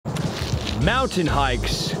Mountain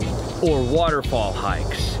hikes or waterfall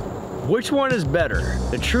hikes? Which one is better?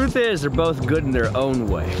 The truth is they're both good in their own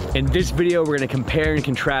way. In this video, we're gonna compare and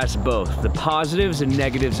contrast both, the positives and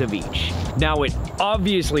negatives of each. Now, it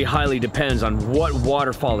obviously highly depends on what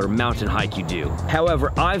waterfall or mountain hike you do.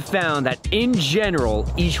 However, I've found that in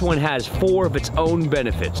general, each one has 4 of its own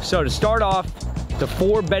benefits. So to start off, the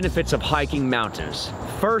 4 benefits of hiking mountains.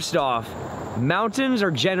 First off, mountains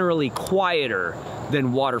are generally quieter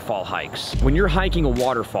than waterfall hikes. When you're hiking a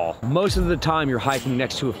waterfall, most of the time you're hiking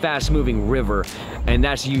next to a fast-moving river, and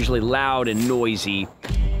that's usually loud and noisy.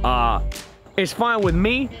 It's fine with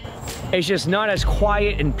me. It's just not as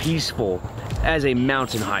quiet and peaceful as a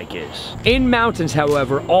mountain hike is. In mountains,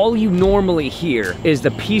 however, all you normally hear is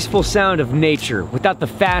the peaceful sound of nature without the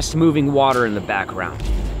fast-moving water in the background.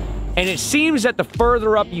 And it seems that the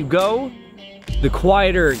further up you go, the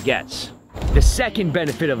quieter it gets. The second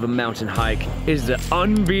benefit of a mountain hike is the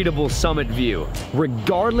unbeatable summit view.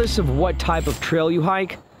 Regardless of what type of trail you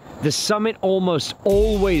hike, the summit almost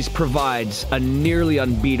always provides a nearly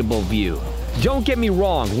unbeatable view. Don't get me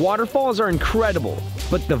wrong, waterfalls are incredible,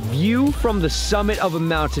 but the view from the summit of a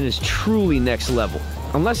mountain is truly next level.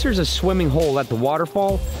 Unless there's a swimming hole at the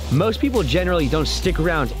waterfall, most people generally don't stick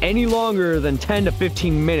around any longer than 10 to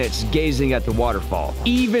 15 minutes gazing at the waterfall,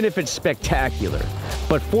 even if it's spectacular.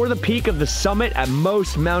 But for the peak of the summit at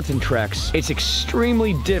most mountain treks, it's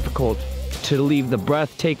extremely difficult to leave the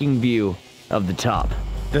breathtaking view of the top.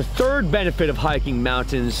 The third benefit of hiking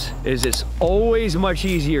mountains is it's always much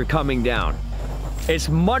easier coming down. It's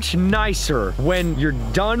much nicer when you're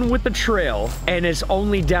done with the trail and it's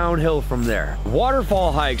only downhill from there.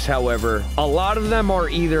 Waterfall hikes, however, a lot of them are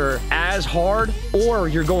either as hard or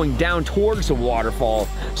you're going down towards the waterfall,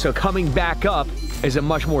 so coming back up is a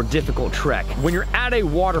much more difficult trek. When you're at a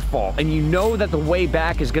waterfall and you know that the way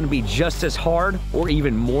back is gonna be just as hard or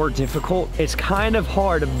even more difficult, it's kind of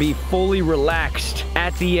hard to be fully relaxed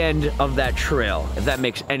at the end of that trail, if that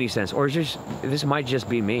makes any sense. Or this might just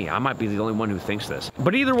be me. I might be the only one who thinks this.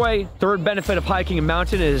 But either way, third benefit of hiking a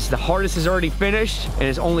mountain is the hardest is already finished and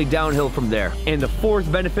it's only downhill from there. And the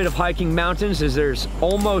fourth benefit of hiking mountains is there's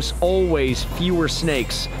almost always fewer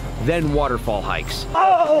snakes than waterfall hikes.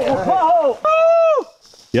 Oh!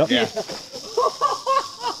 Yep. Yeah.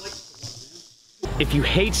 If you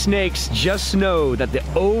hate snakes, just know that the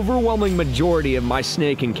overwhelming majority of my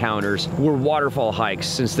snake encounters were waterfall hikes,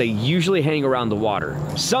 since they usually hang around the water.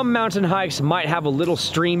 Some mountain hikes might have a little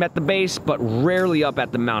stream at the base, but rarely up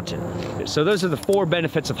at the mountain. So those are the 4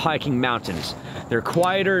 benefits of hiking mountains. They're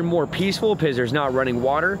quieter and more peaceful because there's not running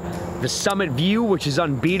water. The summit view, which is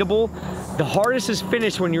unbeatable. The hardest is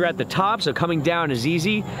finished when you're at the top, so coming down is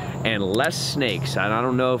easy, and less snakes. And I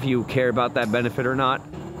don't know if you care about that benefit or not.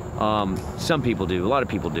 Some people do, a lot of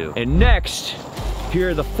people do. And next, here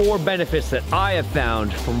are the 4 benefits that I have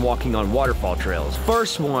found from walking on waterfall trails.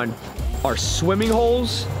 First one are swimming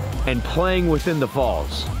holes and playing within the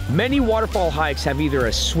falls. Many waterfall hikes have either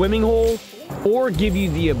a swimming hole or give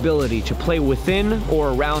you the ability to play within or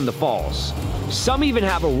around the falls. Some even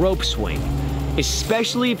have a rope swing.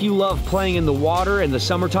 Especially if you love playing in the water in the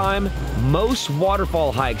summertime, most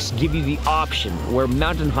waterfall hikes give you the option, where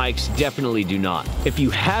mountain hikes definitely do not. If you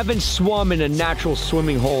haven't swum in a natural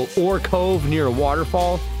swimming hole or cove near a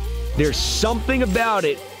waterfall, there's something about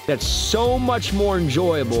it that's so much more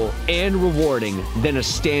enjoyable and rewarding than a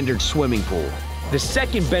standard swimming pool. The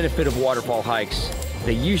second benefit of waterfall hikes,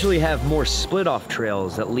 they usually have more split-off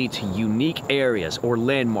trails that lead to unique areas or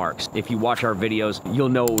landmarks. If you watch our videos, you'll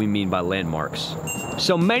know what we mean by landmarks.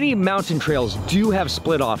 So many mountain trails do have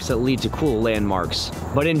split-offs that lead to cool landmarks.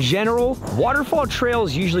 But in general, waterfall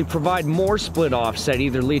trails usually provide more split-offs that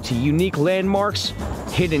either lead to unique landmarks,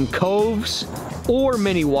 hidden coves, or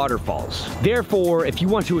mini waterfalls. Therefore, if you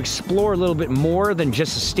want to explore a little bit more than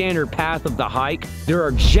just a standard path of the hike, there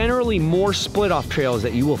are generally more split-off trails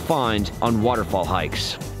that you will find on waterfall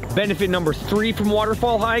hikes. Benefit number 3 from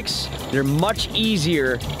waterfall hikes, they're much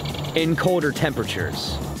easier in colder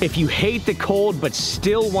temperatures. If you hate the cold but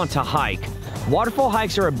still want to hike, waterfall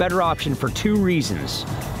hikes are a better option for 2 reasons.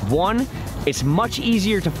 1, it's much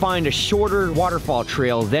easier to find a shorter waterfall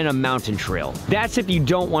trail than a mountain trail. That's if you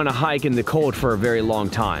don't want to hike in the cold for a very long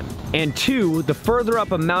time. And 2, the further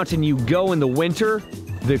up a mountain you go in the winter,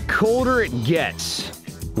 the colder it gets,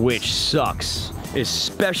 which sucks.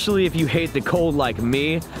 Especially if you hate the cold like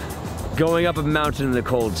me. going up a mountain in the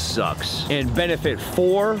cold sucks. And benefit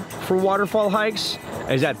 4 for waterfall hikes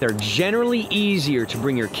is that they're generally easier to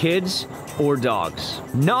bring your kids or dogs.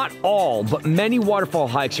 Not all, but many waterfall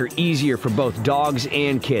hikes are easier for both dogs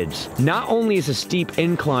and kids. Not only is a steep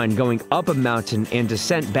incline going up a mountain and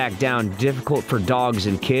descent back down difficult for dogs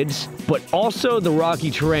and kids, but also the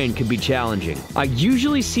rocky terrain can be challenging. I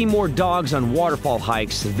usually see more dogs on waterfall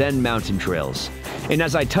hikes than mountain trails. And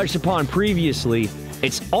as I touched upon previously,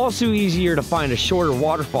 it's also easier to find a shorter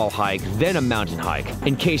waterfall hike than a mountain hike,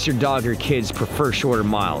 in case your dog or kids prefer shorter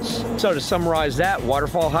miles. So to summarize that,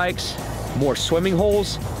 waterfall hikes, more swimming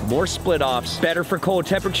holes, more split-offs, better for cold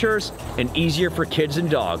temperatures, and easier for kids and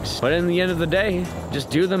dogs. But in the end of the day, just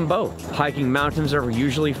do them both. Hiking mountains are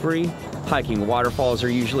usually free, hiking waterfalls are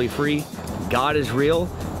usually free. God is real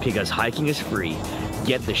because hiking is free.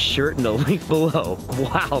 Get the shirt in the link below.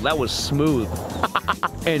 Wow, that was smooth.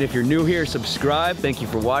 And if you're new here, subscribe. Thank you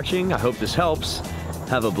for watching. I hope this helps.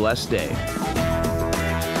 Have a blessed day.